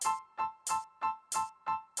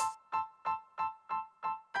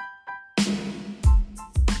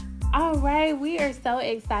right, we are so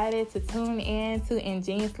excited to tune in to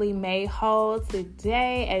Ingeniously Made Whole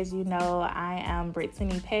today. As you know, I am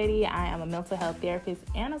Brittany Petty. I am a mental health therapist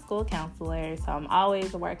and a school counselor, so I'm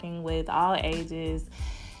always working with all ages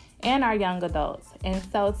and our young adults. And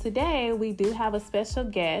so today we do have a special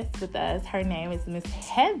guest with us. Her name is Miss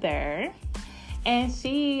Heather. And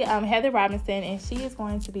she, Heather Robinson, and she is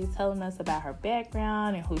going to be telling us about her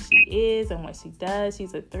background and who she is and what she does.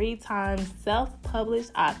 She's a 3-time self-published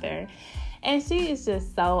author, and she is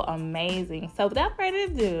just so amazing. So without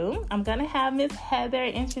further ado, I'm going to have Miss Heather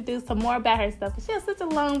introduce some more about herself. She has such a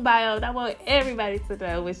long bio, and I want everybody to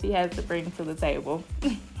know what she has to bring to the table.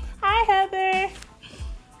 Hi, Heather.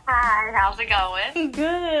 Hi, how's it going?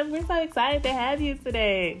 Good. We're so excited to have you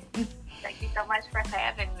today. Thank you so much for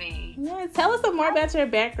having me. Yeah, tell us some more about your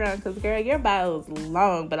background, because, girl, your bio is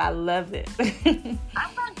long, but I love it.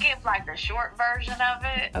 I'm going to give, like, the short version of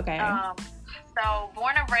it. Okay. So,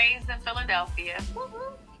 born and raised in Philadelphia.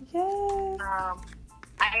 Yes.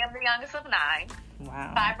 I am the youngest of 9.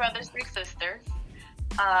 Wow. 5 brothers, 3 sisters.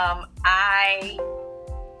 I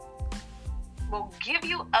will give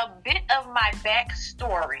you a bit of my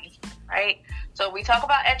backstory, right? So, we talk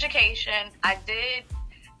about education. I did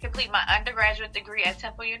complete my undergraduate degree at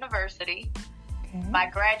Temple University. Okay. My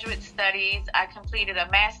graduate studies, I completed a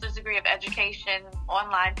master's degree of education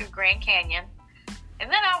online through Grand Canyon. And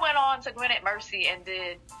then I went on to Gwinnett Mercy and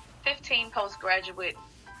did 15 postgraduate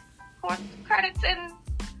course credits in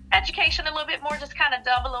education, a little bit more, just kind of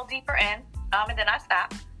delve a little deeper in. And then I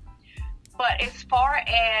stopped. But as far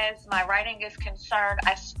as my writing is concerned,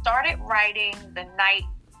 I started writing the night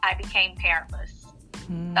I became parentless.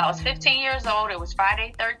 I was 15 years old. It was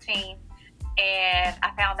Friday 13th, and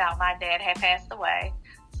I found out my dad had passed away.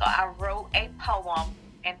 So I wrote a poem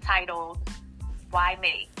entitled "Why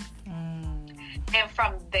Me?" And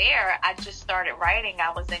from there, I just started writing.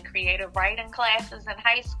 I was in creative writing classes in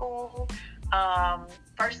high school.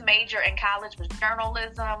 First major in college was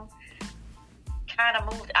journalism. Kind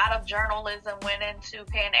of moved out of journalism, went into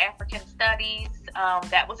Pan-African studies.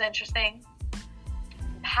 That was interesting.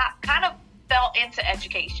 Kind of fell into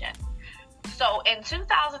education. So in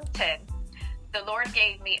 2010, the Lord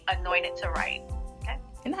gave me Anointed to write. Okay?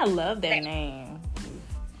 And I love that name.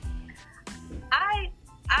 I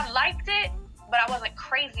liked it, but I wasn't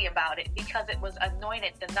crazy about it because it was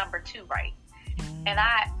Anointed, the number 2 right. And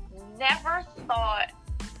I never thought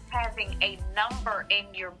having a number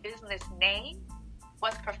in your business name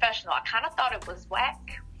was professional. I kind of thought it was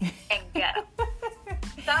whack and ghetto.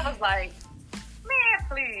 So I was like, man,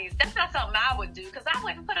 please, that's not something I would do, because I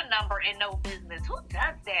wouldn't put a number in no business. Who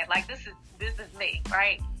does that? Like, this is me,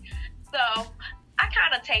 right? So I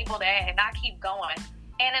kind of table that and I keep going.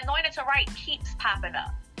 And Anointed to Write keeps popping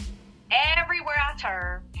up. Everywhere I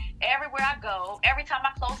turn, everywhere I go, every time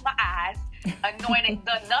I close my eyes, Anointed,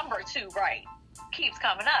 the number 2 right, keeps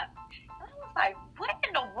coming up. And I was like, what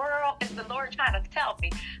in the world is the Lord trying to tell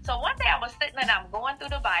me? So one day I was sitting and I'm going through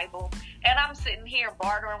the Bible, and I'm sitting here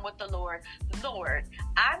bartering with the Lord. Lord,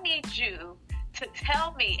 I need you to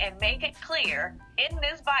tell me and make it clear in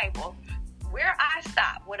this Bible where I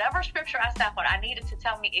stop, whatever scripture I stop on. I needed to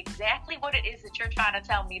tell me exactly what it is that you're trying to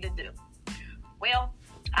tell me to do. Well,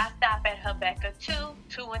 I stop at Habakkuk 2,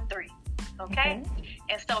 2, and 3. Okay?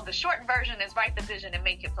 And so the short version is write the vision and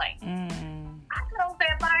make it plain. I closed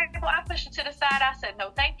that Bible, I pushed it to the side, I said,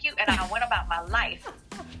 no, thank you, and I went about my life.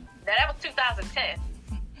 Now, that was 2010.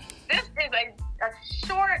 This is a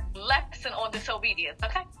short lesson on disobedience,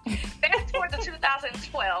 okay? Fast forward to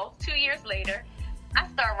 2012, 2 years later, I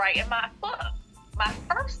started writing my book. My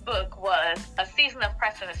first book was A Season of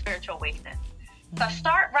Press and a Spiritual Awakening. So I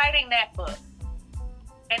start writing that book.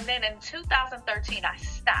 And then in 2013, I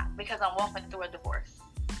stopped because I'm walking through a divorce.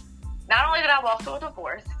 Not only did I walk through a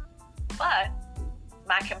divorce, but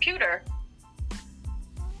my computer,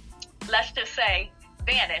 let's just say,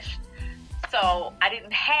 vanished. So I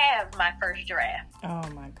didn't have my first draft. Oh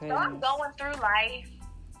my goodness. So I'm going through life.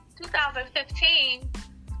 2015,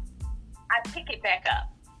 I pick it back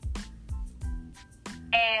up.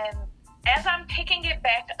 And as I'm picking it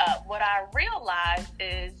back up, what I realized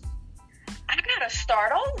is I gotta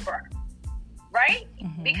start over, right?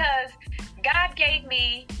 Because God gave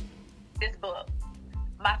me this book.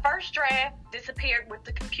 My first draft disappeared with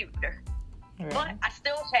the computer, but I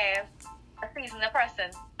still have A Season of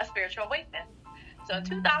Pressing, A Spiritual Awakening. So in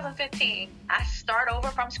 2015, I start over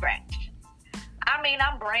from scratch. I mean,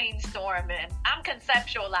 I'm brainstorming, I'm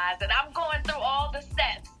conceptualizing, I'm going through all the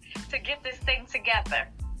steps to get this thing together.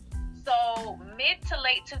 So mid to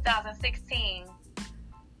late 2016,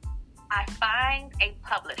 I find a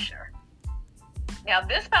publisher. Now,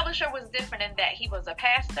 this publisher was different in that he was a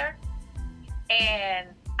pastor and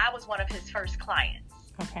I was one of his first clients.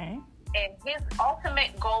 Okay. And his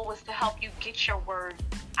ultimate goal was to help you get your word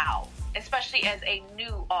out, especially as a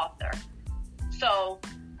new author. So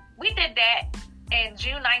we did that in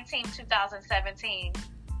June 19, 2017.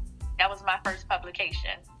 That was my first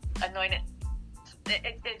publication, Anointed.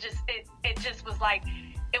 It just was like,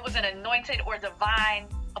 it was an anointed or divine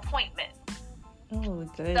appointment. Oh,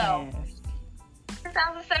 goodness. So,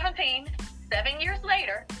 2017, 7 years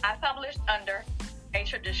later, I published under a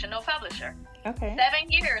traditional publisher. Okay. 7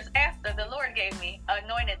 years after the Lord gave me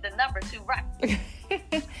Anointed, the number 2 right.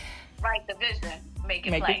 Write the vision, make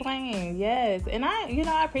it plain. Yes. And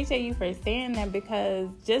I appreciate you for saying that, because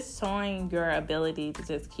just showing your ability to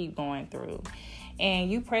just keep going through,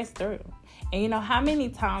 and you press through. And how many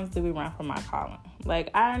times do we run from our calling?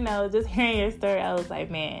 Like, I know, just hearing your story, I was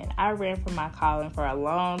like, man, I ran from my calling for a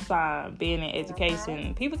long time, being in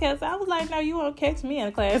education. People kept saying, I was like, no, you won't catch me in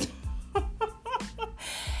a class.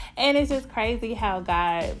 And it's just crazy how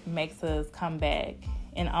God makes us come back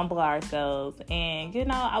and humble ourselves. And,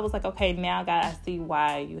 I was like, okay, now, God, I see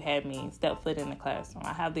why you had me step foot in the classroom.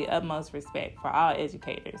 I have the utmost respect for all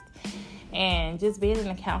educators. And just being in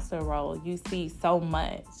a counselor role, you see so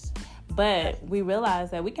much. But we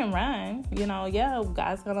realize that we can run,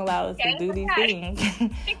 God's going to allow us to do these things.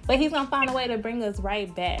 But he's going to find a way to bring us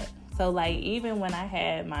right back. So, like, even when I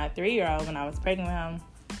had my 3-year-old, when I was pregnant with him,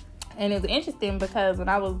 and it was interesting because when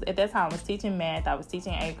I was, at that time, I was teaching math, I was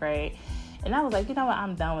teaching 8th grade. And I was like, you know what,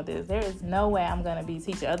 I'm done with this. There is no way I'm going to be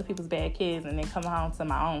teaching other people's bad kids and then come home to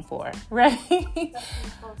my own 4, right?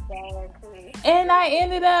 And I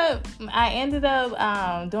ended up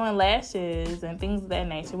doing lashes and things of that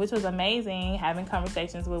nature, which was amazing, having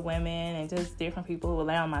conversations with women and just different people who would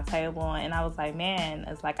lay on my table. And I was like, man,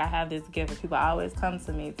 it's like I have this gift of people always come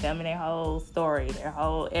to me, tell me their whole story, their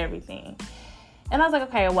whole everything. And I was like,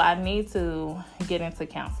 okay, well, I need to get into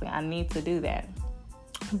counseling. I need to do that.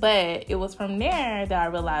 But it was from there that I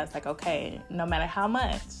realized, like, okay, no matter how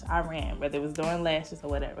much I ran, whether it was doing lashes or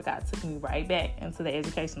whatever, God took me right back into the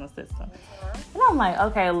educational system. And I'm like,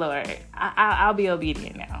 okay, Lord, I'll be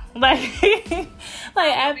obedient now. Like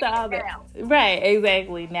after all that. Right,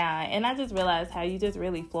 exactly, now. And I just realized how you just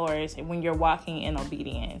really flourish when you're walking in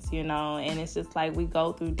obedience, and it's just like we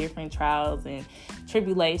go through different trials and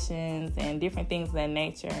tribulations and different things of that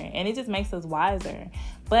nature. And it just makes us wiser.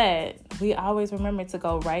 But we always remember to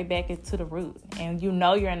go right back into the root. And you're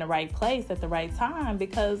in the right place at the right time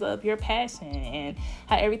because of your passion and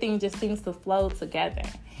how everything just seems to flow together.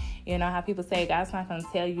 How people say God's not going to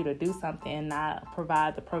tell you to do something and not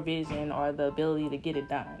provide the provision or the ability to get it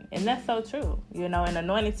done. And that's so true. And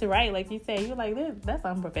anointed to write, like you said, you're like, that's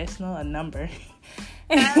unprofessional, a number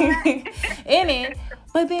in it.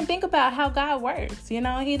 But then think about how God works. He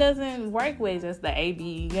doesn't work with just the A,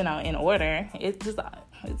 B, in order. It's just...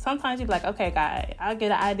 Sometimes you be like, okay, God, I'll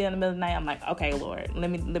get an idea in the middle of the night. I'm like, okay, Lord,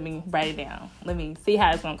 let me write it down. Let me see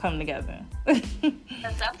how it's going to come together. And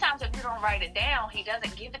sometimes if you don't write it down, he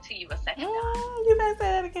doesn't give it to you a second time. You better say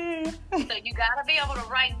that again. So you got to be able to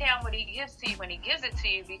write down what he gives to you when he gives it to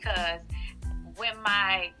you, because when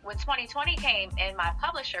 2020 came and my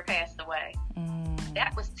publisher passed away,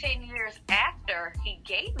 that was 10 years after he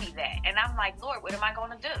gave me that. And I'm like, Lord, what am I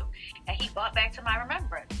going to do? And he brought back to my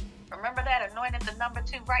remembrance. Remember that Anointed, the number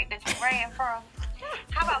 2 right that you ran from?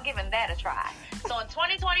 How about giving that a try? So in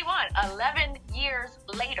 2021, 11 years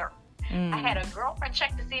later, I had a girlfriend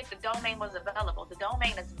check to see if the domain was available. The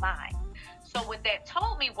domain is mine. So what that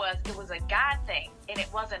told me was it was a God thing and it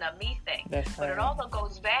wasn't a me thing. But it also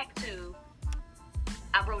goes back to,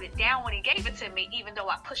 I wrote it down when he gave it to me, even though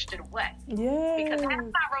I pushed it away. Yeah. Because after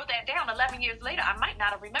I wrote that down 11 years later, I might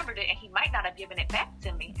not have remembered it and he might not have given it back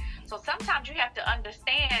to me. So sometimes you have to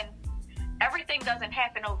understand everything doesn't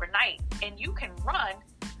happen overnight, and you can run,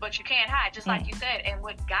 but you can't hide, just like you said. And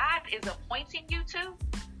what God is appointing you to,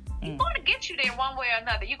 he's going to get you there one way or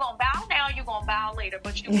another. You're going to bow now, you're going to bow later,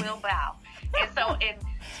 but you will bow. And so in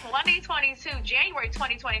 2022, January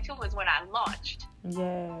 2022 was when I launched.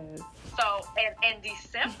 Yes. So in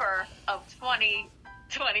December of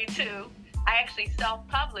 2022, I actually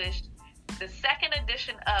self-published the second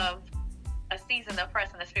edition of A Season of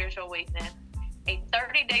Press and a Spiritual Awakening, a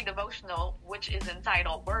 30-day devotional, which is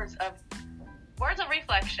entitled Words of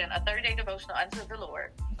Reflection, a 30-day devotional unto the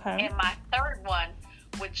Lord. Okay. And my third one,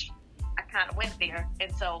 which I kind of went there,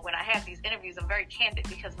 and so when I have these interviews, I'm very candid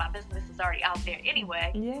because my business is already out there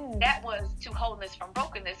anyway. Yes. That was To Wholeness from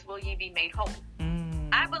Brokenness, Will Ye Be Made Whole?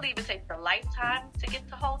 I believe it takes a lifetime to get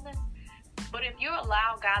to wholeness, but if you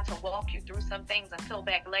allow God to walk you through some things and peel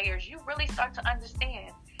back layers, you really start to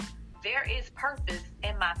understand there is purpose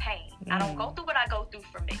in my pain. I don't go through what I go through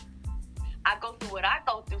for me. I go through what I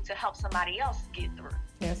go through to help somebody else get through.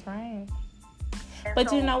 That's right. And but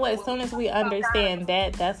so, you know what? As soon as we understand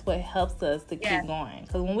that, that's what helps us to keep going.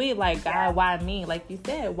 Because when we like, God, why me? Like you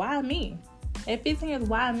said, why me? At 15 years,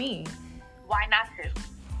 why me? Why not to?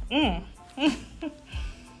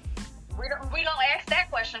 We don't ask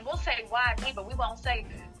that question. We'll say why me, but we won't say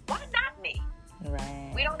why not me.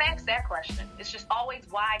 Right. We don't ask that question. It's just always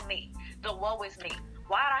why me. The woe is me.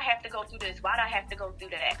 Why do I have to go through this? Why do I have to go through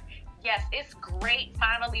that? Yes, it's great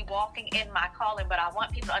finally walking in my calling, but I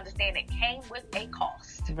want people to understand it came with a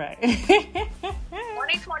cost. Right.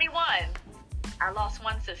 2021, I lost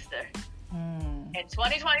one sister. In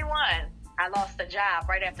 2021, I lost a job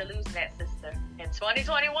right after losing that sister. In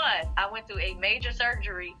 2021, I went through a major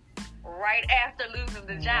surgery right after losing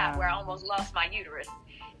the job where I almost lost my uterus.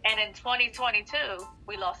 And in 2022,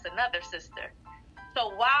 we lost another sister. So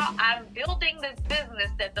while I'm building this business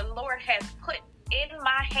that the Lord has put in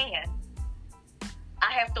my hand,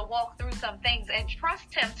 I have to walk through some things and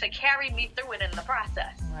trust Him to carry me through it in the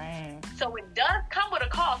process. Right. So it does come with a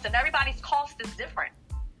cost, and everybody's cost is different.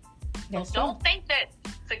 So don't think that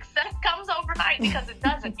success comes overnight, because it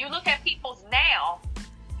doesn't. You look at people's now,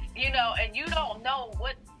 and you don't know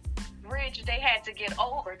what bridge they had to get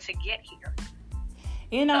over to get here.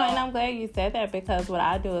 And I'm glad you said that, because what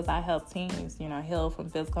I do is I help teens, heal from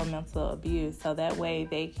physical and mental abuse, so that way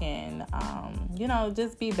they can,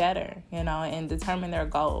 just be better, and determine their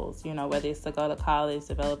goals, whether it's to go to college,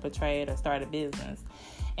 develop a trade, or start a business.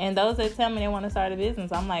 And those that tell me they want to start a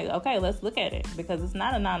business, I'm like, okay, let's look at it, because it's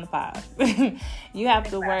not a 9 to 5. You have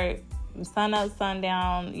to work sun up, sun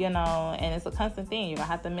down, and it's a constant thing. You're going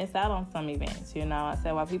to have to miss out on some events, I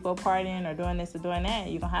said, while people are partying or doing this or doing that,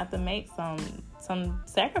 you're going to have to make some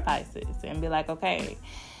sacrifices and be like, okay,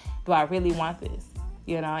 do I really want this?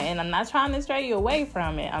 And I'm not trying to stray you away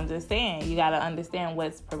from it. I'm just saying you got to understand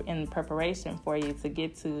what's in preparation for you to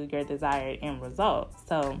get to your desired end result.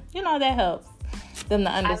 So, that helps them to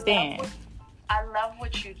understand. I love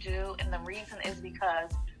what you do, and the reason is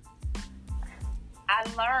because I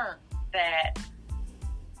learned that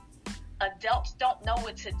adults don't know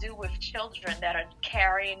what to do with children that are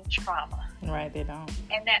carrying trauma. Right, they don't.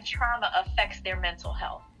 And that trauma affects their mental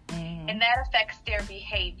health. Mm-hmm. And that affects their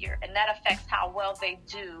behavior. And that affects how well they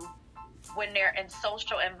do when they're in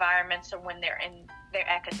social environments or when they're in their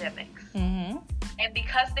academics. Mm-hmm. And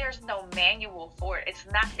because there's no manual for it, it's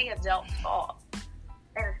not the adult's fault.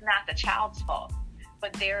 And it's not the child's fault.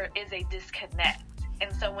 But there is a disconnect.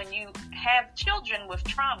 And so when you have children with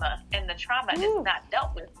trauma and the trauma is not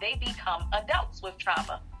dealt with, they become adults with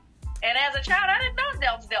trauma. And as a child, I didn't know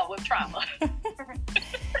adults dealt with trauma.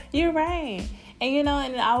 You're right. And,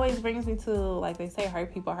 and it always brings me to, like they say,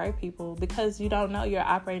 hurt people, because you don't know you're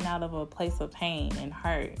operating out of a place of pain and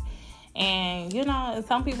hurt. And,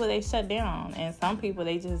 some people, they shut down. And some people,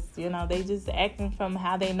 they just, they just acting from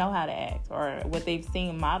how they know how to act or what they've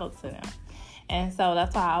seen modeled to them. And so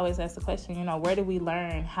that's why I always ask the question, where do we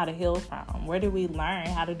learn how to heal from? Where do we learn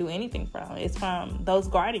how to do anything from? It's from those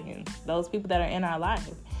guardians, those people that are in our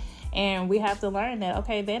life. And we have to learn that,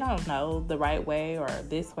 okay, they don't know the right way or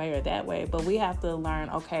this way or that way, but we have to learn,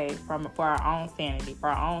 okay, for our own sanity, for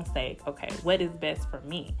our own sake, okay, what is best for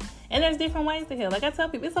me? And there's different ways to heal. Like I tell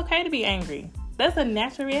people, it's okay to be angry. That's a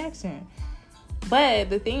natural reaction. But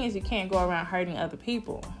the thing is, you can't go around hurting other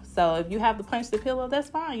people. So if you have to punch the pillow, that's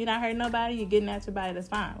fine. You're not hurting nobody. You're getting at your body. That's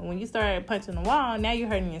fine. When you start punching the wall, now you're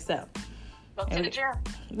hurting yourself. Go to the gym.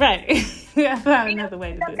 Right. You got to find another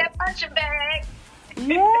way to do it. That punching bag.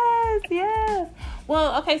 Yes.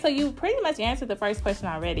 Well, okay, so you pretty much answered the first question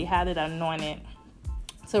already. How did Anointed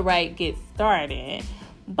to Write get started?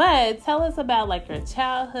 But tell us about, like, your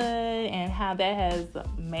childhood and how that has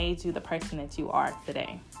made you the person that you are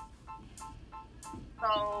today.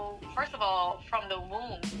 So, first of all, from the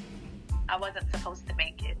womb, I wasn't supposed to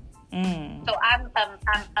make it. So I'm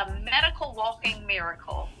a medical walking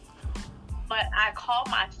miracle, but I call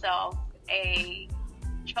myself a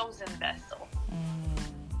chosen vessel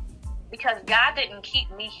because God didn't keep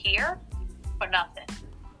me here for nothing.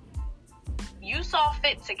 You saw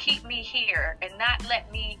fit to keep me here and not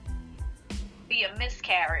let me be a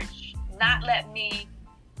miscarriage, not let me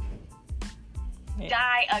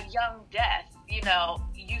die a young death.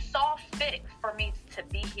 You saw fit for me to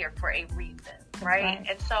be here for a reason, right?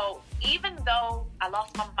 And so even though I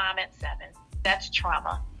lost my mom at 7, that's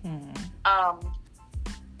trauma.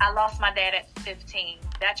 I lost my dad at 15,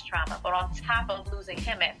 that's trauma. But on top of losing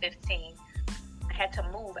him at 15, I had to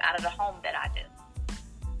move out of the home that I did.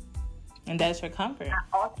 And that's your comfort.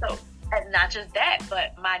 I also, and not just that,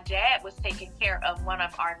 but my dad was taking care of one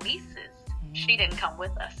of our nieces. She didn't come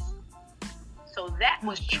with us. So that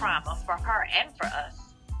was trauma for her and for us.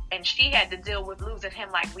 And she had to deal with losing him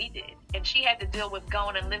like we did. And she had to deal with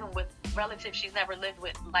going and living with relatives she's never lived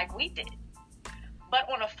with like we did. But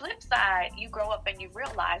on the flip side, you grow up and you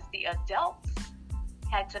realize the adults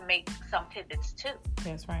had to make some pivots too.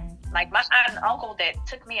 That's right. Like my aunt and uncle that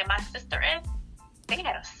took me and my sister in, they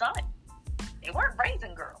had a son. They weren't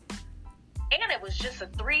raising girls. And it was just a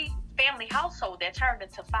 3-family household that turned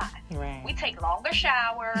into 5. Right. We take longer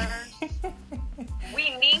showers.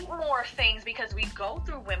 We need more things because we go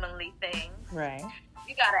through womanly things. Right.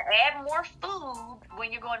 You got to add more food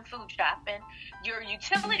when you're going food shopping. Your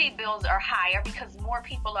utility bills are higher because more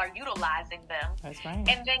people are utilizing them. That's right.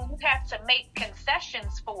 And then you have to make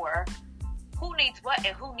concessions for who needs what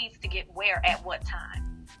and who needs to get where at what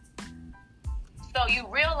time. So you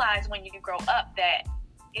realize when you grow up that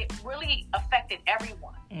it really affected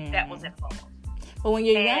everyone that was involved. But when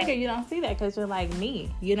you're younger, you don't see that because you're like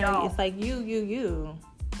me. You know, it's like you.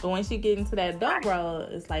 But once you get into that adult role,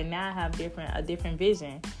 it's like now I have a different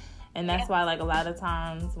vision. And that's why, like, a lot of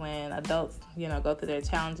times when adults, you know, go through their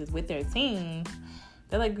challenges with their teens,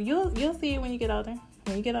 they're like, you'll see it when you get older.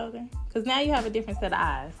 Because now you have a different set of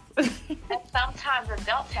eyes. And sometimes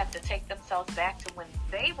adults have to take themselves back to when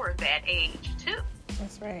they were that age, too.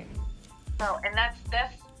 That's right. So, and that's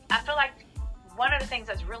I feel like one of the things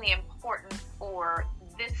that's really important for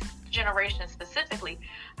this generation specifically,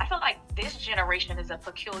 I feel like this generation is a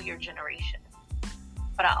peculiar generation.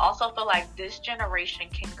 But I also feel like this generation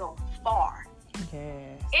can go far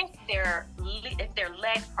if they're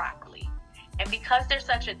led properly. And because there's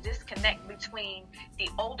such a disconnect between the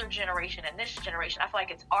older generation and this generation, I feel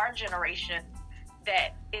like it's our generation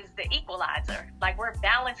that is the equalizer. Like, we're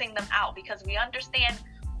balancing them out because we understand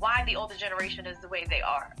why the older generation is the way they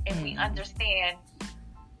are. And we understand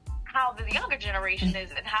how the younger generation is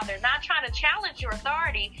and how they're not trying to challenge your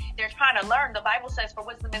authority. They're trying to learn. The Bible says, for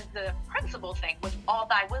wisdom is the principal thing. With all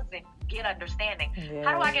thy wisdom, get understanding. Yes.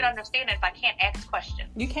 How do I get understanding if I can't ask questions?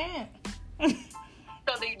 You can't.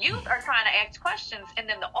 So the youth are trying to ask questions, and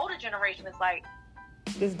then the older generation is like,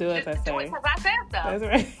 just do it, do it because I said so. That's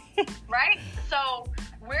right. Right? So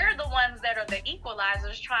we're the ones that are the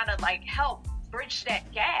equalizers trying to, like, help bridge that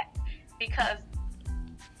gap, because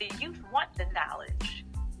the youth want the knowledge,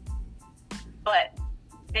 but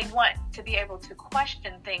they want to be able to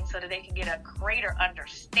question things so that they can get a greater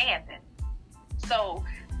understanding. So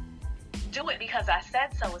do it because I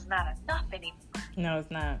said so is not enough anymore. No, it's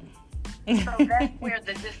not. So that's where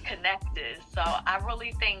the disconnect is. So I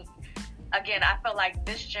really think, again, I feel like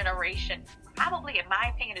this generation probably, in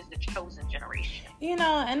my opinion, is the chosen generation. You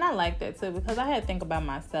know, and I like that too, because I had to think about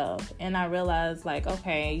myself, and I realized, like,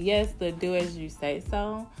 okay, yes, the do as you say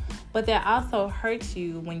so, but that also hurts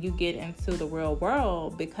you when you get into the real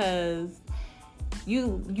world, because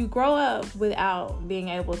you grow up without being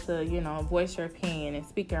able to, you know, voice your opinion and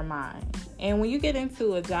speak your mind. And when you get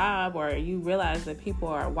into a job or you realize that people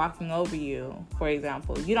are walking over you, for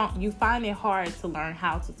example, you find it hard to learn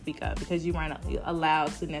how to speak up because you weren't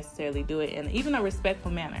allowed to necessarily do it in even a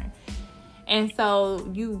respectful manner. And so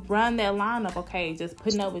you run that line of, okay, just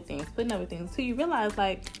putting up with things until you realize,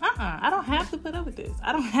 like, I don't have to put up with this.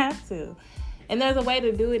 I don't have to. And there's a way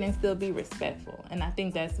to do it and still be respectful. And I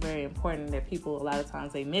think that's very important, that people, a lot of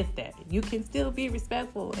times, they miss that. You can still be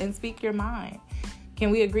respectful and speak your mind.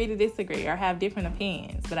 Can we agree to disagree or have different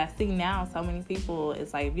opinions? But I see now so many people,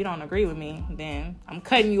 it's like, if you don't agree with me, then I'm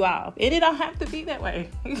cutting you off. And it don't have to be that way.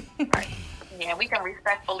 Right. Yeah, we can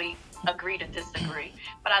respectfully agree to disagree.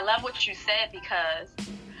 But I love what you said, because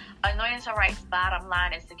Anointed to Right's bottom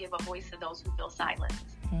line is to give a voice to those who feel silenced.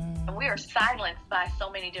 And we are silenced by so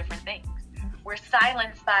many different things. We're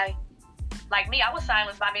silenced by, like me, I was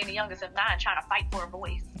silenced by being the youngest of 9, trying to fight for a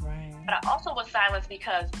voice. Right. But I also was silenced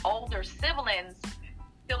because older siblings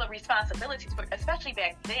feel a responsibility, especially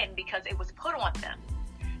back then, because it was put on them.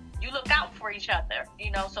 You look out for each other,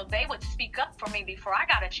 you know, so they would speak up for me before I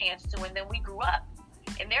got a chance to, and then we grew up.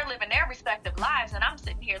 And they're living their respective lives, and I'm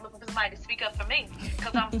sitting here looking for somebody to speak up for me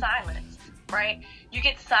because I'm silenced, right? You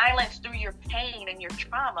get silenced through your pain and your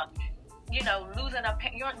trauma. You know, losing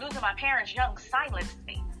my parents young silenced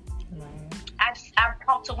me. Right. I've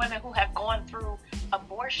talked to women who have gone through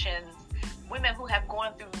abortions, women who have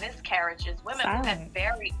gone through miscarriages, women who have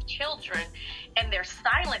buried children, and they're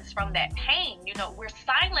silenced from that pain. You know, we're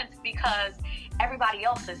silenced because everybody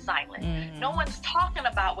else is silent. Mm-hmm. No one's talking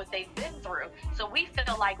about what they've been through, so we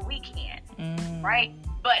feel like we can't, right?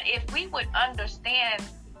 But if we would understand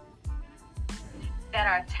that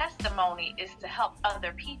our testimony is to help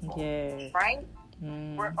other people, right?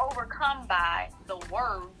 We're overcome by the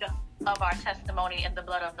word of our testimony in the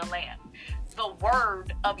blood of the Lamb. The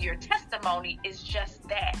word of your testimony is just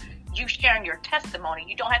that. You sharing your testimony.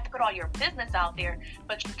 You don't have to put all your business out there,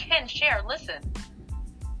 but you can share. Listen,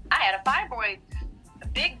 I had a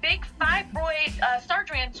big fibroid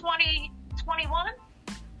surgery in 2021,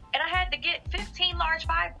 and I had to get 15 large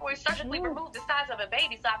fibroids surgically removed the size of a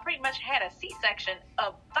baby, so I pretty much had a C-section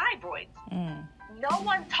of fibroids. No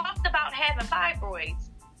one talked about having fibroids,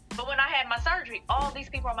 but when I had my surgery, all these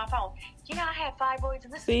people on my phone, yeah, I had fibroids,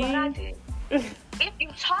 and this is what I did. If you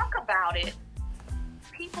talk about it,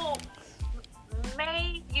 people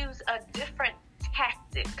may use a different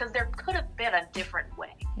tactic, because there could have been a different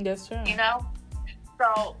way. That's true. You know?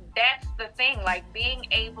 So that's the thing, like being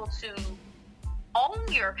able to own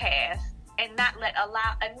your past and not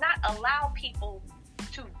allow people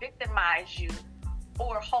to victimize you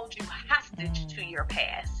or hold you hostage to your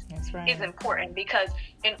past. That's right. Is important, because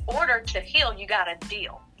in order to heal, you gotta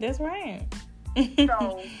deal. That's right.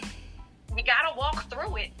 So you gotta walk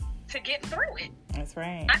through it to get through it. That's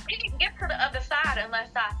right. I can't get to the other side unless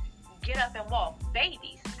I get up and walk.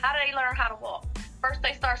 Babies, how do they learn how to walk? First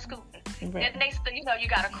they start scooting. Right. Then you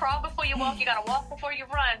gotta crawl before you walk. You gotta walk before you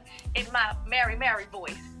run. In my Mary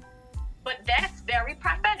voice. But that's very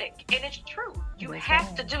prophetic, and it's true. You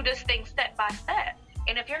have to do this thing step by step.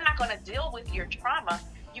 And if you're not going to deal with your trauma,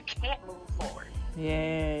 you can't move forward.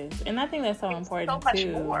 Yes. And I think that's so important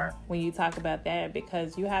too when you talk about that,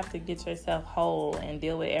 because you have to get yourself whole and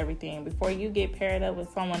deal with everything before you get paired up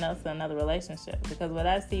with someone else in another relationship. Because what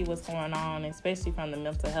I see what's going on, especially from the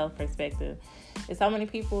mental health perspective, is so many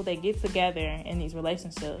people, they get together in these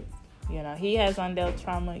relationships. You know, he has undealt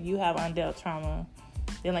trauma, you have undealt trauma.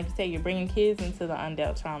 Then, like you say, you're bringing kids into the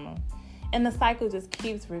undealt trauma. And the cycle just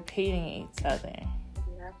keeps repeating each other.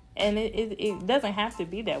 And it doesn't have to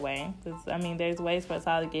be that way. Because, I mean, there's ways for us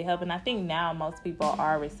all to get help. And I think now most people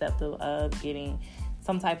are receptive of getting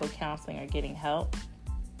some type of counseling or getting help.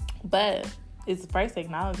 But it's first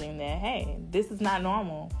acknowledging that, hey, this is not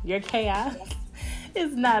normal. Your chaos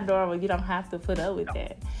is not normal. You don't have to put up with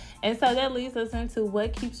that. And so that leads us into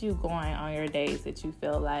what keeps you going on your days that you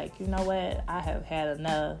feel like, you know what, I have had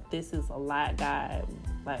enough. This is a lot, God.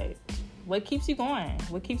 Like, what keeps you going?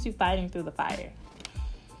 What keeps you fighting through the fire?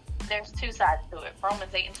 There's two sides to it.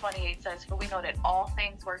 Romans 8:28 says, for we know that all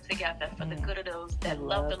things work together for the good of those that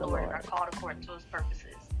love the Lord and are called according to his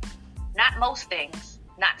purposes. Not most things,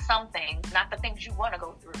 not some things, not the things you want to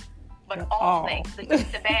go through, but all things, the good,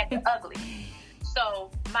 the bad, the ugly.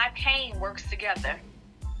 So my pain works together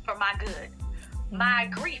for my good. My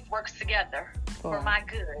grief works together for my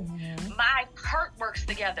good. My hurt works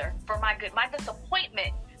together for my good. My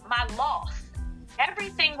disappointment, my loss,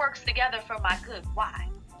 everything works together for my good. Why?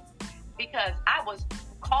 Because I was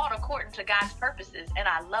called according to God's purposes, and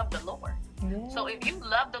I love the Lord. Yeah. So if you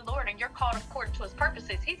love the Lord and you're called according to his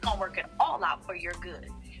purposes, he's going to work it all out for your good.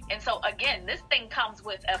 And so again, this thing comes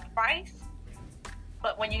with a price,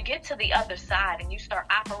 but when you get to the other side and you start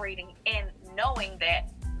operating in knowing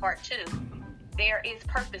that, part two, there is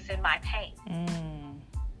purpose in my pain.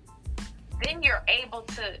 Then you're able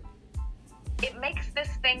to, it makes this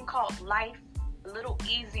thing called life a little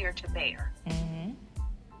easier to bear.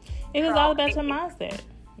 It is all about your mindset,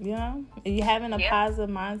 you know? You having a positive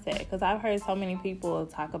mindset. Because I've heard so many people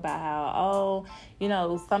talk about how,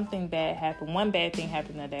 something bad happened. One bad thing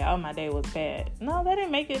happened today. Oh, my day was bad. No, that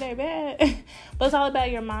didn't make it that bad. But it's all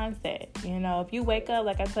about your mindset. You know, if you wake up,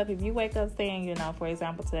 like I said, if you wake up saying, for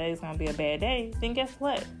example, today is going to be a bad day, then guess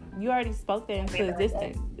what? You already spoke that into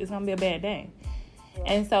existence. It's going to be a bad day.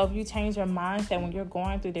 And so if you change your mindset when you're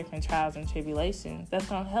going through different trials and tribulations, that's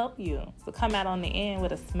going to help you to come out on the end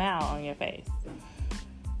with a smile on your face.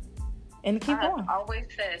 And keep going. Always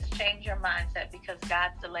says change your mindset, because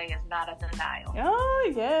God's delay is not a denial.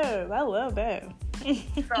 Oh, yes. I love that.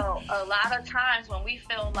 So a lot of times when we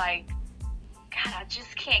feel like, God, I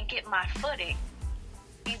just can't get my footing,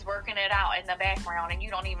 he's working it out in the background and you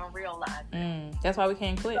don't even realize it. That's why we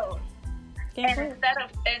can't quit. So, instead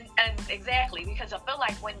of exactly, because I feel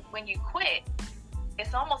like when you quit,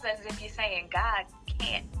 it's almost as if you're saying God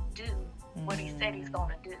can't do what he said he's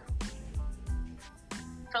going to do.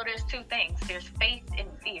 So there's two things. There's faith and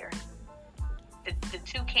fear. The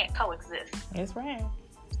two can't coexist. That's right.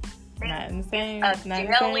 Not in the same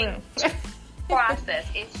process.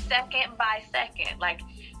 It's second by second. Like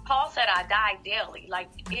Paul said, I die daily. Like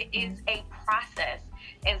it is a process.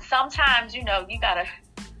 And sometimes, you gotta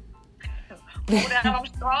pull down them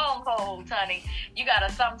strongholds, honey. You gotta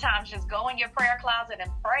sometimes just go in your prayer closet and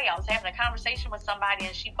pray. I was having a conversation with somebody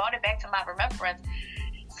and she brought it back to my remembrance.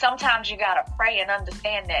 Sometimes you gotta pray and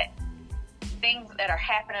understand that things that are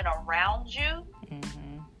happening around you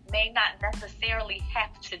may not necessarily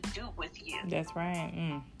have to do with you. That's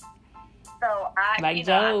right. So like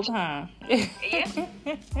Job, huh?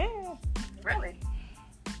 Yeah, really.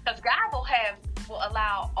 Because God will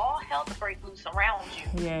allow all hell to break loose around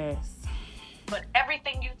you. Yes. But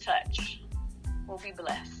everything you touch will be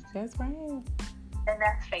blessed. That's right. And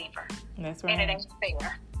that's favor. That's right. And it ain't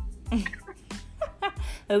fair.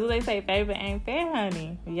 That's what they say, favor ain't fair,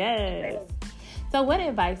 honey. Yes. So what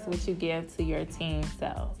advice would you give to your teen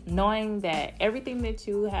self, knowing that everything that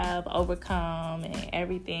you have overcome and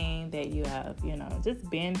everything that you have, just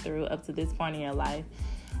been through up to this point in your life,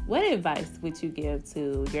 what advice would you give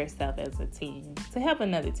to yourself as a teen to help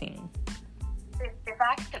another teen? If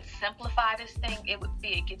I could simplify this thing, it would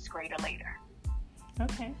be it gets greater later.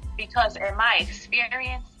 Okay. Because in my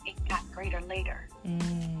experience, it got greater later.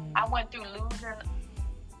 I went through losing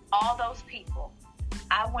all those people.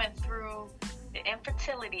 I went through the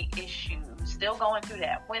infertility issues, still going through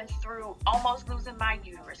that. Went through almost losing my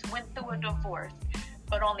uterus. Went through a divorce.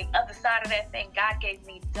 But on the other side of that thing, God gave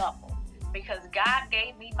me double. Because God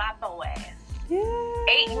gave me my Boaz. Yeah.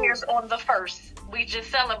 8 years on the 1st. We just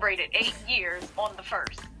celebrated 8 years on the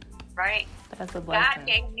 1st. Right? That's a blessing.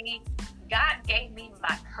 God gave me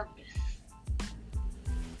my purpose.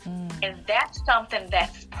 And that's something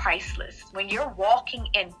that's priceless. When you're walking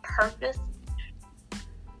in purpose,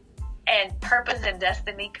 and purpose and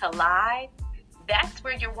destiny collide, that's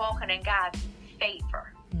where you're walking in God's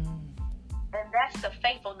favor. And that's the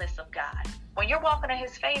faithfulness of God. When you're walking in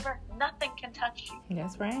his favor, nothing can touch you.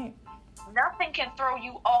 That's right. Nothing can throw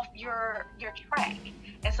you off your track.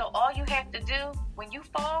 And so all you have to do when you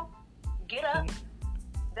fall, get up,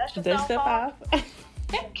 dust yourself off,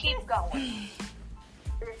 and keep going.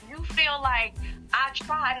 If you feel like I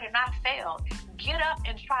tried and I failed, get up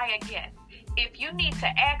and try again. If you need to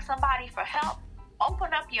ask somebody for help,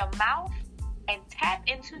 open up your mouth and tap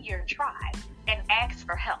into your tribe and ask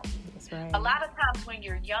for help. That's right. A lot of times when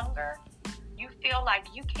you're younger, you feel like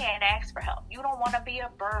you can't ask for help. You don't want to be a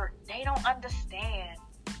bird. They don't understand.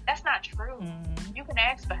 That's not true. You can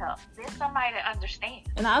ask for help. There's somebody that understands.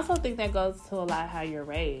 And I also think that goes to a lot how you're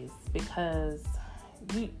raised, because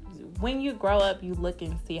when you grow up, you look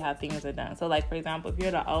and see how things are done. So, like, for example, if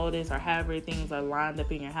you're the oldest or however things are lined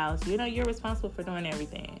up in your house, you're responsible for doing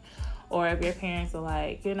everything. Or if your parents are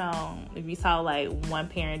like, if you saw, like, one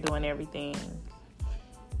parent doing everything,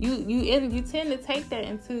 you tend to take that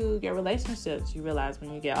into your relationships. You realize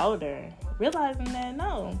when you get older, realizing that,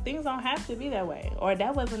 no, things don't have to be that way. Or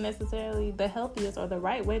that wasn't necessarily the healthiest or the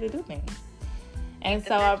right way to do things. And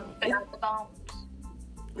so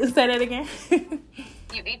say that again.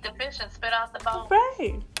 You eat the fish and spit out the bone.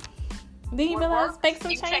 Right. Then you realize, make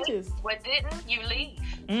some changes. What didn't, you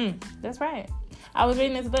leave. That's right. I was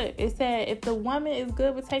reading this book. It said, if the woman is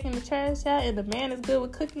good with taking the trash out and the man is good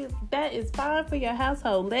with cooking, that is fine for your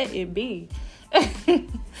household. Let it be. Yeah.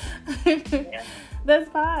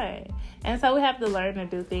 That's fine. And so we have to learn to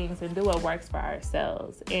do things and do what works for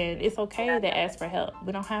ourselves. And it's okay to ask for help.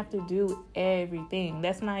 We don't have to do everything.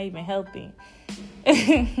 That's not even healthy.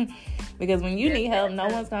 Because when you need help, no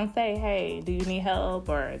one's going to say, hey, do you need help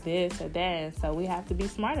or this or that? And so we have to be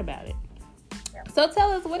smart about it. So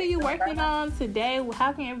tell us, what are you working on today?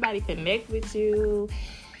 How can everybody connect with you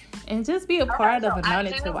and just be a part of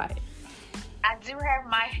Anointed to White? I do have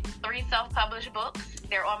my 3 self-published books.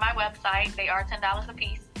 They're on my website. They are $10 a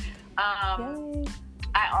piece.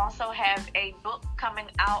 I also have a book coming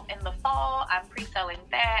out in the fall. I'm pre-selling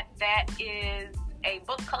that. That is a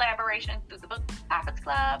book collaboration through the Book Pockets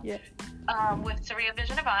Club with Saria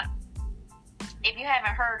Vision Avant. If you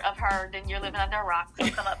haven't heard of her, then you're living under a rock. So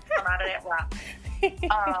come out of that rock.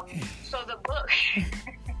 So the book,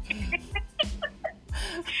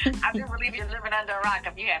 I do believe you're living under a rock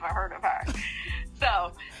if you haven't heard of her.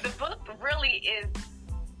 So the book really is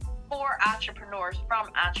for entrepreneurs, from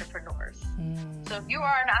entrepreneurs. So if you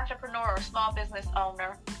are an entrepreneur or small business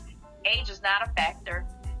owner, age is not a factor.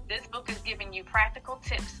 This book is giving you practical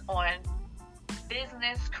tips on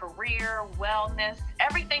business, career, wellness,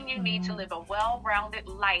 everything you need to live a well-rounded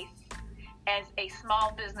life as a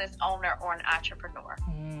small business owner or an entrepreneur.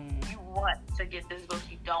 You want to get this book.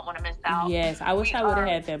 You don't want to miss out. Yes, I wish I would have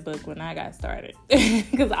had that book when I got started,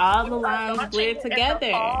 because all the lines bled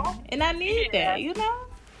together, and I needed that,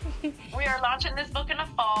 We are launching this book in the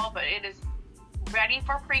fall, but it is ready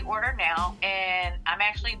for pre-order now, and I'm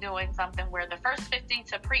actually doing something where the first 50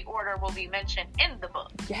 to pre-order will be mentioned in the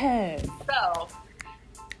book. Yes. So,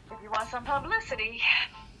 if you want some publicity,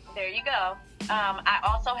 there you go. I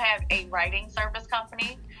also have a writing service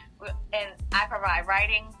company, and I provide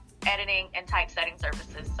writing, editing, and typesetting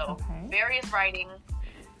services. So, various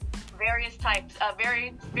various types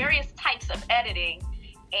of editing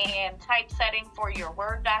and typesetting for your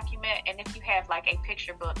Word document. And if you have like a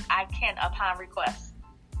picture book, I can,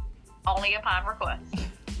 only upon request,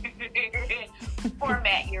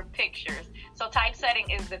 format your pictures. So typesetting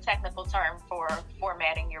is the technical term for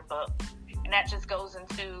formatting your book. And that just goes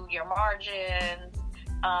into your margins,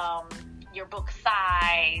 your book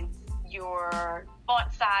size, your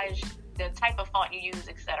font size, the type of font you use,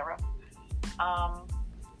 etc.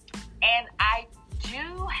 And I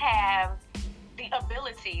do have the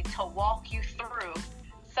ability to walk you through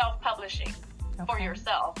self-publishing for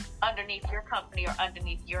yourself underneath your company or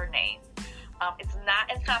underneath your name. It's not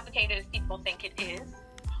as complicated as people think it is.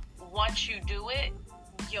 Once you do it,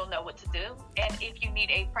 you'll know what to do. And if you need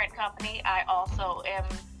a print company, I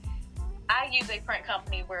use a print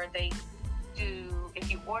company where they do, if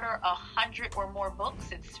you order 100 or more books,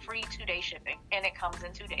 it's free 2-day shipping, and it comes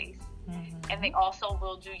in 2 days. Mm-hmm. And they also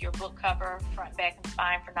will do your book cover, front, back, and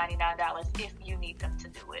spine for $99 if you need them to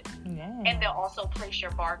do it. Yeah. And they'll also place your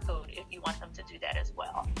barcode if you want them to do that as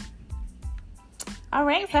well. All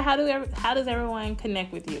right. So how does everyone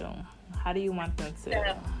connect with you? How do you want them to?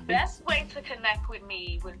 The best way to connect with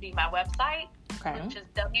me would be my website, which is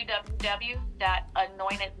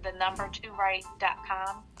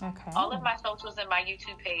www.anointedthe2right.com. Okay. All of my socials and my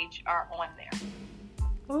YouTube page are on there.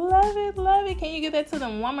 Love it, love it. Can you give that to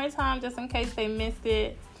them one more time just in case they missed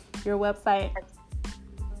it? Your website?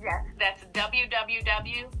 Yes, that's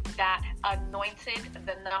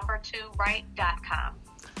www.anointedthe2right.com.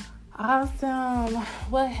 Awesome.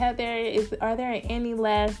 Well, Heather, are there any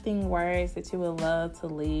lasting words that you would love to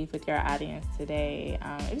leave with your audience today?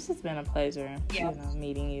 It's just been a pleasure,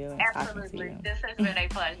 meeting you and Absolutely. Talking to you. This has been a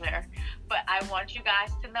pleasure. But I want you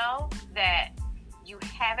guys to know that you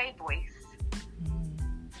have a voice.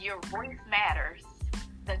 Your voice matters.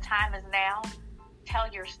 The time is now. Tell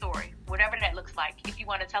your story, whatever that looks like. If you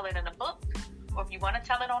want to tell it in a book or if you want to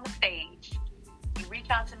tell it on the stage, you reach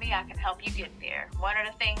out to me. I can help you get there. One of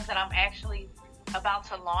the things that I'm actually about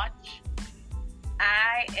to launch,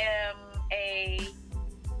 I'm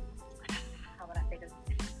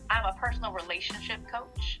a personal relationship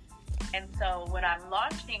coach. And so what I'm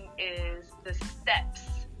launching is the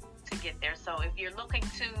steps to get there. So if you're looking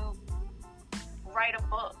to write a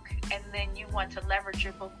book and then you want to leverage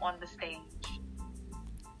your book on the stage,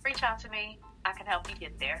 reach out to me. I can help you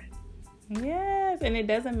get there. Yes, and it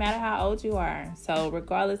doesn't matter how old you are. So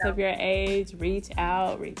regardless of your age, reach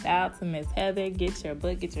out to Miss Heather. Get your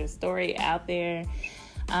book, get your story out there.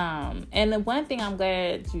 And the one thing I'm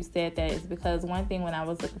glad you said that is because one thing when I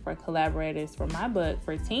was looking for collaborators for my book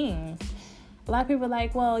for teens, a lot of people are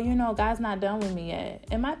like, well, God's not done with me yet.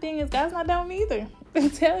 And my thing is, God's not done with me either.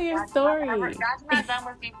 Tell your story. God's not done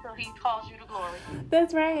with you till He calls you to glory.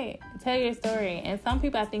 That's right. Tell your story. And some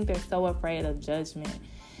people, I think they're so afraid of judgment.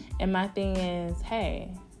 And my thing is,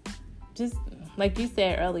 hey, just like you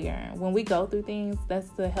said earlier, when we go through things, that's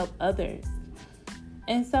to help others.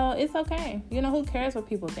 And so it's okay. Who cares what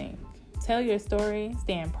people think? Tell your story,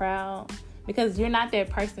 stand proud, because you're not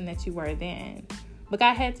that person that you were then. But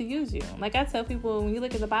God had to use you. Like I tell people, when you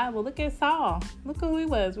look at the Bible, look at Saul. Look who he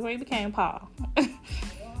was before he became Paul. How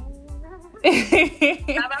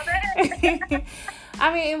about that?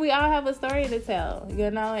 I mean, we all have a story to tell,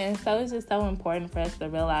 and so it's just so important for us to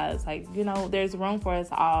realize, there's room for us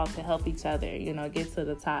all to help each other, get to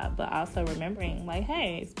the top. But also remembering,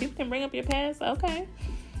 hey, people can bring up your past. Okay,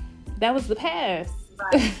 that was the past.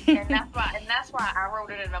 Right. And that's why I wrote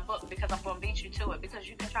it in a book, because I'm going to beat you to it, because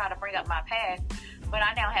you can try to bring up my past, but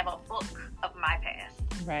I now have a book of my past.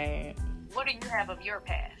 Right. What do you have of your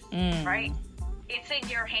past? Right? It's in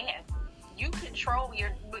your hands. You control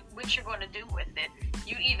what you're going to do with it.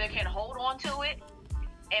 You either can hold on to it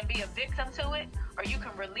and be a victim to it, or you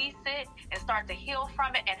can release it and start to heal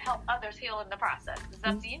from it and help others heal in the process. It's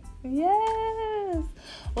up to you. Yes.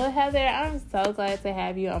 Well, Heather, I'm so glad to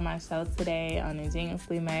have you on my show today on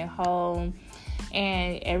Ingeniously Made Whole.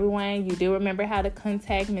 And everyone, you do remember how to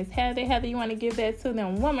contact Miss Heather. Heather, you want to give that to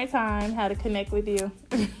them one more time, how to connect with you?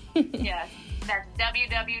 Yes. That's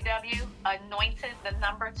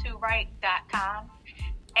www.anointedthe2right.com.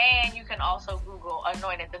 And you can also Google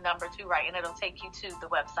Anointed the 2 right, and it'll take you to the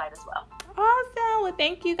website as well. Awesome. Well,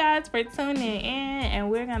 thank you guys for tuning in.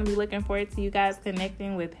 And we're going to be looking forward to you guys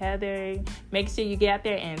connecting with Heather. Make sure you get out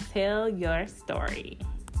there and tell your story.